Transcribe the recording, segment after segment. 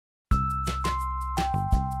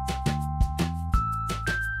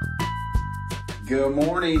Good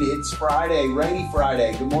morning. It's Friday, rainy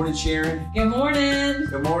Friday. Good morning, Sharon. Good morning.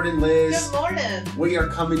 Good morning, Liz. Good morning. We are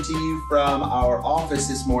coming to you from our office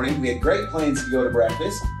this morning. We had great plans to go to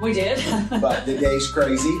breakfast. We did. But the day's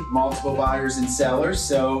crazy. Multiple buyers and sellers.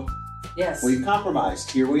 So yes, we've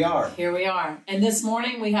compromised. Here we are. Here we are. And this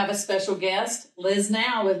morning we have a special guest, Liz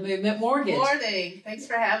Nowell with Movement Mortgage. Morning. Thanks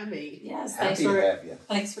for having me. Yes, Happy to have you.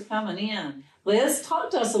 Thanks for coming in. Liz,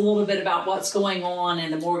 talk to us a little bit about what's going on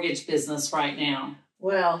in the mortgage business right now.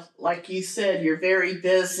 Well, like you said, you're very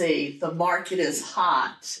busy. The market is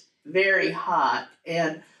hot, very hot.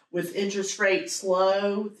 And with interest rates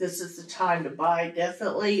low, this is the time to buy,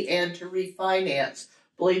 definitely, and to refinance.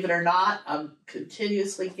 Believe it or not, I'm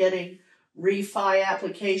continuously getting refi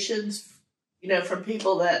applications, from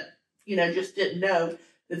people that, just didn't know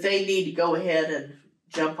that they need to go ahead and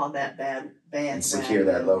jump on that bad And secure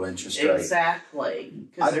that low interest rate. Exactly,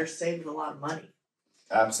 because they're saving a lot of money.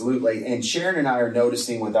 Absolutely. And Sharon and I are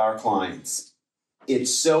noticing with our clients,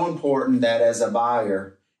 it's so important that as a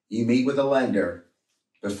buyer, you meet with a lender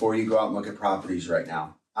before you go out and look at properties right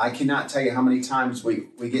now. I cannot tell you how many times we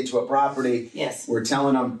get to a property. Yes. We're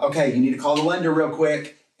telling them, okay, you need to call the lender real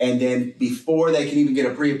quick. And then before they can even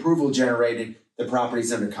get a pre-approval generated, the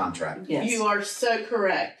property's under contract. Yes. You are so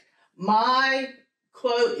correct. My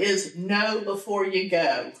quote is "know before you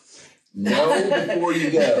go." Know before you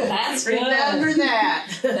go. That's good. Remember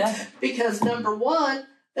that. Because number one,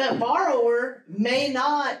 that borrower may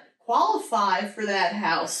not qualify for that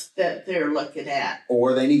house that they're looking at.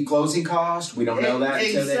 Or they need closing costs. We don't know that.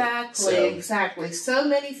 Exactly. So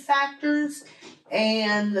many factors.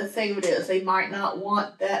 And the thing of it is, they might not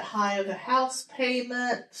want that high of a house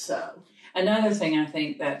payment. So another thing I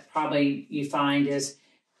think that probably you find is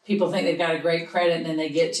people think they've got a great credit, and then they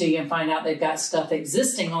get to you and find out they've got stuff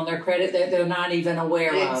existing on their credit that they're not even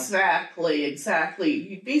aware of. Exactly.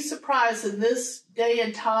 You'd be surprised in this day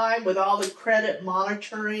and time with all the credit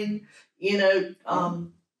monitoring,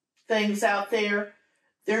 things out there.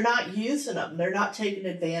 They're not using them. They're not taking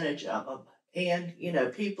advantage of them. And,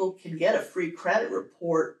 people can get a free credit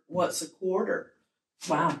report once a quarter.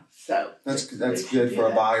 Wow. So that's good for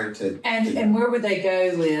a buyer to. And where would they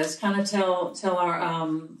go, Liz? Kind of tell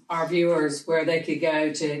our viewers where they could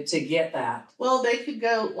go to get that. Well, they could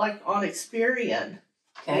go like on Experian.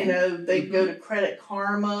 Okay. They could go to Credit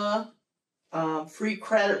Karma,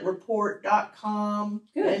 freecreditreport.com,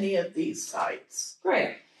 any of these sites.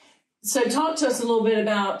 Great. So talk to us a little bit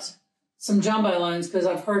about some jumbo loans, because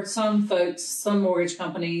I've heard some mortgage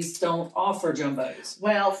companies don't offer jumbos.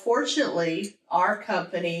 Well, fortunately, our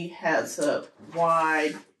company has a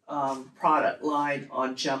wide product line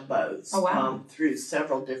on jumbos. Oh, wow. Through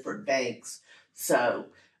several different banks. So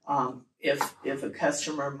if a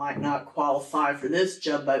customer might not qualify for this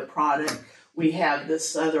jumbo product, we have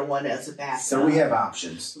this other one as a backup. So we have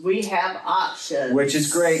options. Which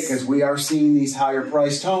is great, because we are seeing these higher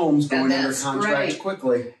priced homes going under contract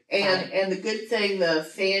quickly. And the good thing, the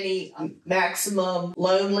Fannie maximum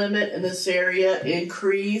loan limit in this area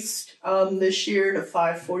increased this year to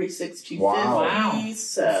 $546,250. Wow.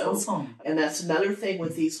 So, that's awesome. And that's another thing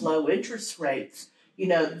with these low interest rates.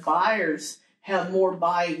 Buyers have more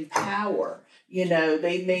buying power.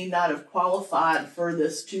 They may not have qualified for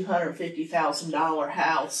this $250,000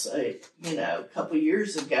 house, a couple of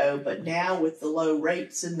years ago, but now with the low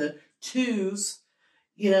rates in the twos,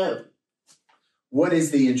 What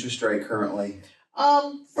is the interest rate currently?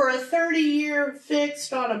 For a 30-year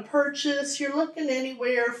fixed on a purchase, you're looking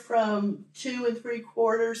anywhere from 2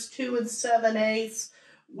 3/4, 2 7/8,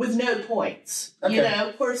 with no points. Okay.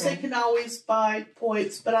 Of course, they can always buy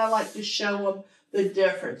points, but I like to show them the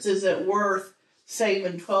difference. Is it worth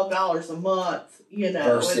saving $12 a month,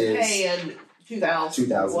 versus and paying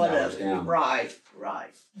 $2,000 whatever? down. Right.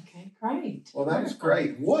 Okay, great. Well, that is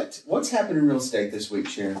great. What's happened in real estate this week,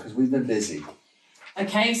 Sharon? Because we've been busy.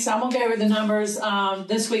 Okay, so I'm going to go over the numbers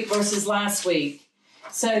this week versus last week.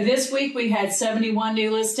 So this week we had 71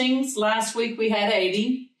 new listings. Last week we had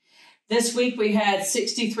 80. This week we had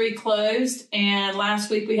 63 closed, and last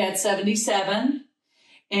week we had 77.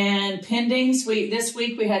 And pendings, this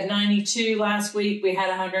week we had 92. Last week we had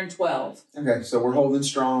 112. Okay, so we're holding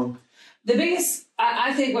strong. The biggest,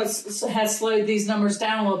 I think what has slowed these numbers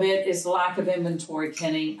down a little bit is the lack of inventory,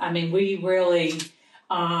 Kenny. I mean, we really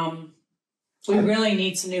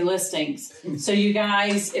need some new listings. So you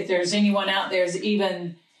guys, if there's anyone out there who's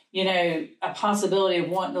even, a possibility of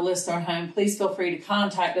wanting to list their home, please feel free to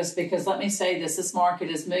contact us, because let me say this market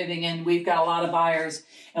is moving and we've got a lot of buyers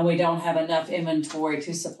and we don't have enough inventory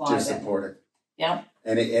to supply them. Support it. Yep.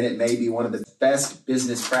 And it may be one of the best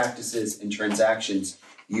business practices and transactions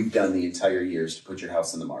you've done the entire years to put your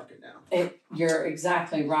house on the market now. You're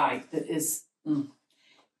exactly right.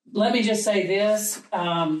 Let me just say this,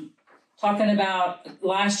 talking about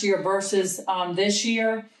last year versus this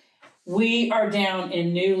year, we are down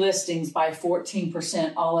in new listings by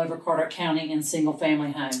 14% all over Carter County in single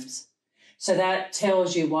family homes. So that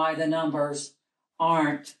tells you why the numbers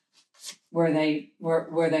aren't where they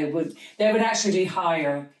would actually be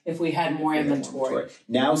higher if we had more inventory.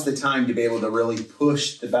 Now's the time to be able to really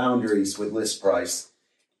push the boundaries with list price.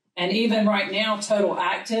 And even right now, total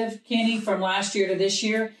active, Kenny, from last year to this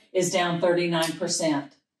year is down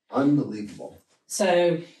 39%. Unbelievable.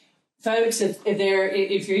 So, folks,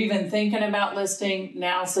 if you're even thinking about listing,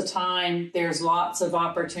 now's the time. There's lots of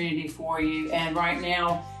opportunity for you. And right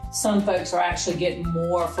now, some folks are actually getting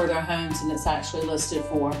more for their homes than it's actually listed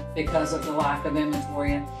for because of the lack of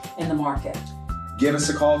inventory in the market. Give us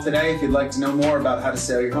a call today if you'd like to know more about how to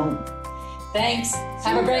sell your home. Thanks.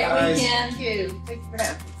 Have a great weekend. Thank you. Thank you for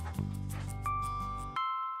having me.